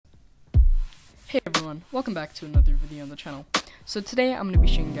Hey everyone, welcome back to another video on the channel. So today I'm going to be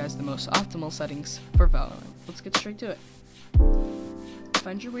showing you guys the most optimal settings for Valorant. Let's get straight to it.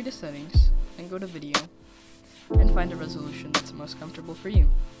 Find your way to settings, and go to video, and find a resolution that's most comfortable for you.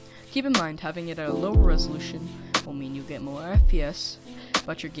 Keep in mind, having it at a lower resolution will mean you'll get more FPS,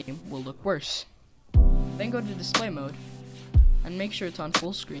 but your game will look worse. Then go to display mode, and make sure it's on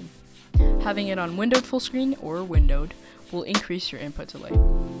full screen. Having it on windowed full screen or windowed will increase your input delay.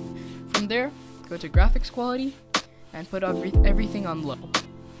 From there, go to graphics quality and put everything on low.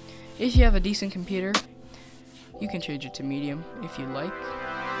 If you have a decent computer, you can change it to medium if you like.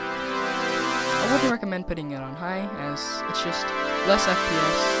 I wouldn't recommend putting it on high, as it's just less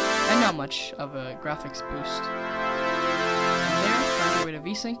FPS and not much of a graphics boost. From there, find your way to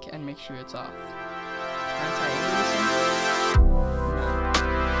VSync and make sure it's off. Anti-aliasing, no.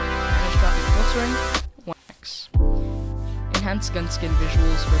 Manage graphic filtering, 1x. Enhance gun skin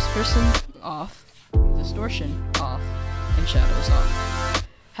visuals first person, off. Distortion, off. And shadows, off.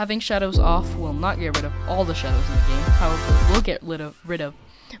 Having shadows off will not get rid of all the shadows in the game, however, it will get rid of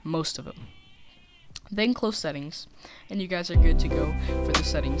most of them. Then close settings, and you guys are good to go for the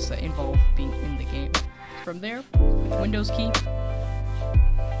settings that involve being in the game. From there, hit Windows key,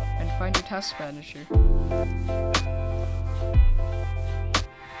 and find your task manager.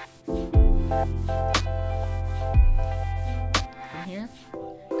 From here,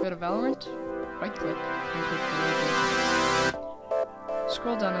 go to Valorant, right click, and click the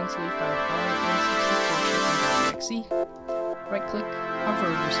Scroll down until you find Valorant 164.exe. Right click, hover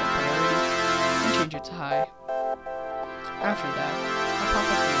over set priority, and change it to high. After that, a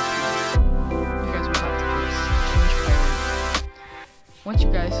pop-up will appear. You guys will have to click change priority. Once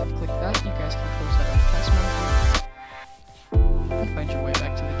you guys have clicked that, you guys can close that off task manager and find your way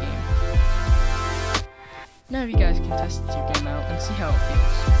back to the game. Now you guys can test your game out and see how it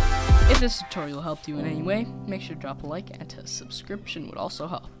feels. If this tutorial helped you in any way, make sure to drop a like, and a subscription would also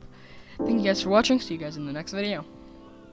help. Thank you guys for watching. See you guys in the next video.